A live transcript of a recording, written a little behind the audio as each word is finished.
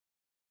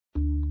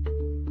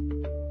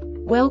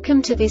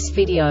Welcome to this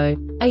video.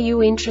 Are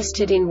you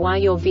interested in why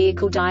your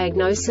vehicle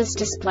diagnosis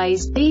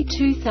displays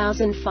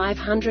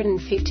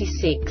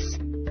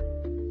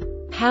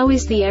B2556? How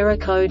is the error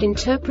code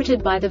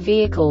interpreted by the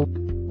vehicle?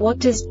 What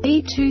does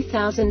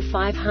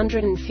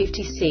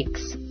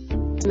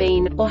B2556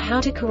 mean, or how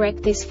to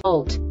correct this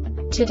fault?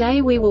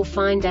 Today we will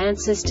find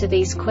answers to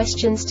these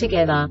questions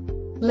together.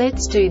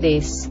 Let's do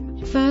this.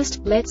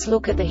 First, let's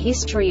look at the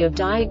history of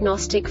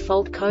diagnostic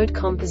fault code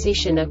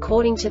composition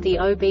according to the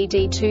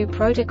OBD2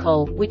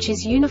 protocol, which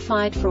is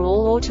unified for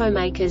all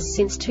automakers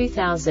since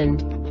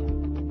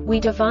 2000. We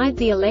divide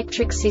the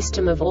electric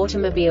system of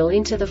automobile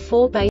into the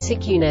four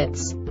basic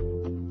units: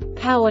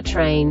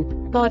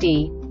 powertrain,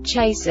 body,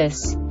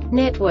 chassis,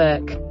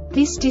 network.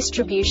 This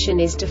distribution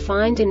is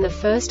defined in the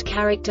first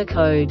character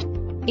code.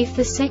 If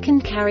the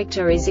second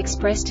character is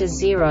expressed as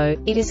 0,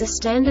 it is a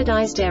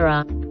standardized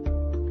error.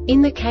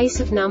 In the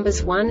case of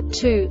numbers 1,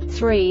 2,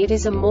 3, it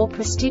is a more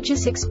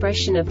prestigious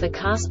expression of the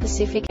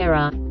car-specific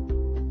error.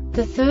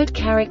 The third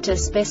character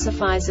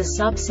specifies a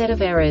subset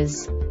of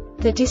errors.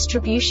 The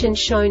distribution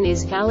shown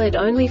is valid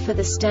only for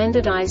the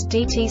standardized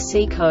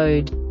DTC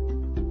code.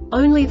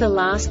 Only the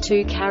last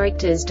two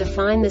characters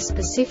define the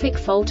specific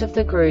fault of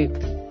the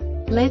group.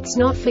 Let's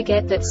not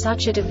forget that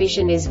such a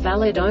division is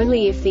valid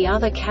only if the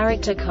other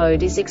character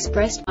code is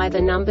expressed by the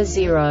number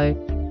 0.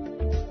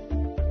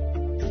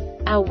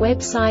 Our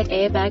website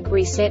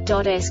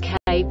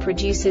airbagreset.sk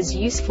produces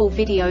useful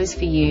videos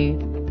for you.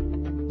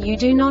 You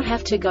do not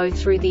have to go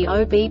through the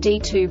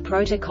OBD2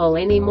 protocol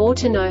anymore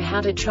to know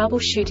how to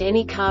troubleshoot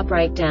any car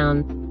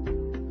breakdown.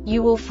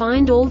 You will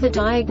find all the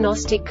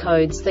diagnostic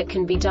codes that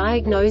can be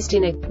diagnosed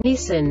in a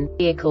Nissan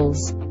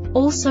vehicles.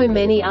 Also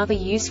many other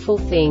useful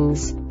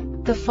things.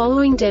 The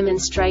following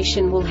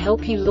demonstration will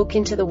help you look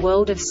into the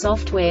world of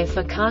software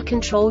for car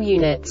control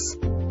units.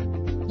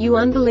 You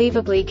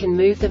unbelievably can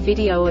move the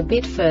video a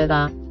bit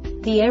further.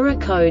 The error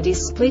code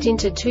is split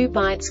into 2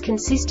 bytes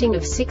consisting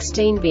of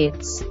 16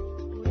 bits.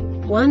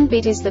 1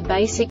 bit is the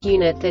basic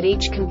unit that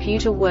each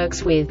computer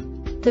works with.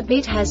 The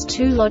bit has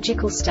 2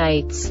 logical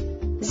states: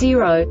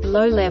 0,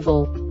 low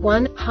level,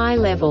 1, high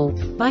level.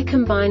 By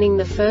combining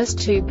the first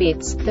 2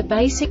 bits, the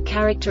basic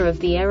character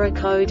of the error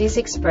code is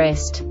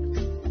expressed.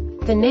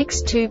 The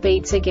next 2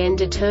 beats again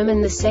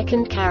determine the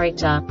second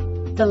character.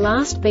 The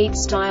last beat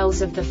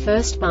styles of the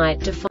first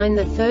byte define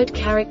the third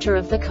character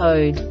of the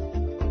code.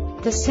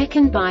 The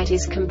second byte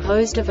is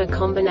composed of a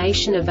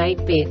combination of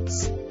 8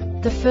 bits.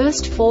 The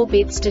first 4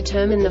 bits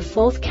determine the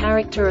fourth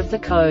character of the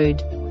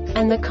code.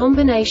 And the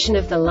combination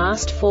of the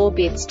last 4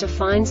 bits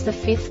defines the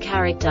fifth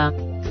character.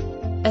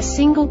 A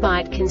single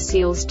byte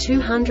conceals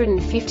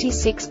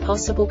 256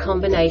 possible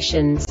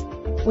combinations.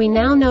 We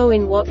now know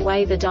in what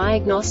way the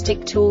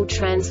diagnostic tool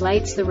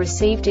translates the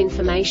received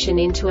information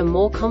into a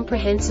more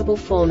comprehensible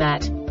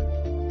format.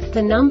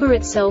 The number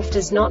itself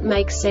does not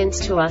make sense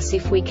to us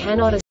if we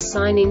cannot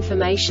assign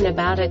information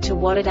about it to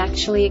what it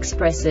actually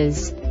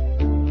expresses.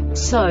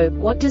 So,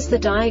 what does the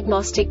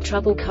diagnostic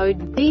trouble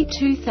code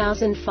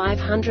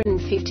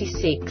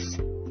B2556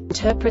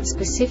 interpret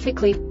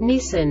specifically for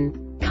Nissan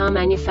car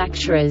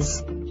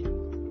manufacturers?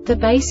 The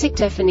basic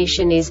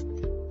definition is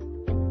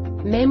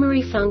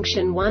memory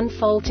function 1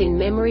 fault in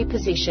memory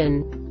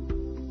position.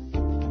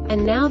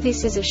 And now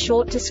this is a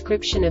short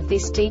description of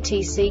this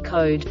DTC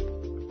code.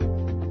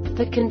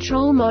 The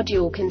control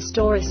module can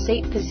store a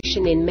seat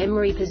position in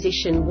memory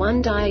position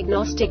 1.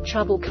 Diagnostic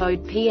trouble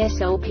code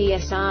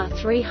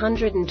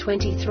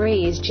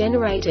PSL/PSR323 is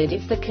generated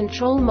if the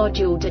control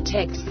module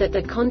detects that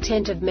the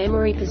content of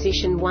memory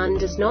position 1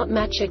 does not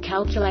match a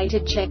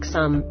calculated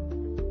checksum.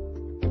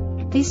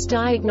 This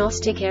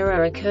diagnostic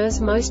error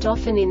occurs most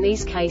often in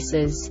these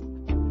cases: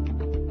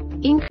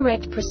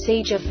 incorrect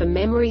procedure for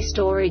memory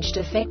storage,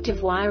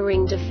 defective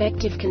wiring,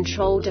 defective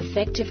control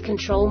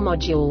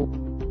module.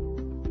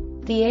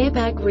 The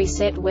Airbag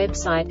Reset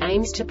website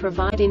aims to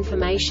provide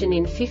information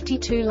in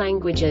 52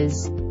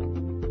 languages.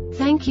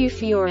 Thank you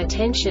for your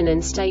attention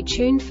and stay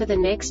tuned for the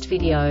next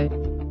video.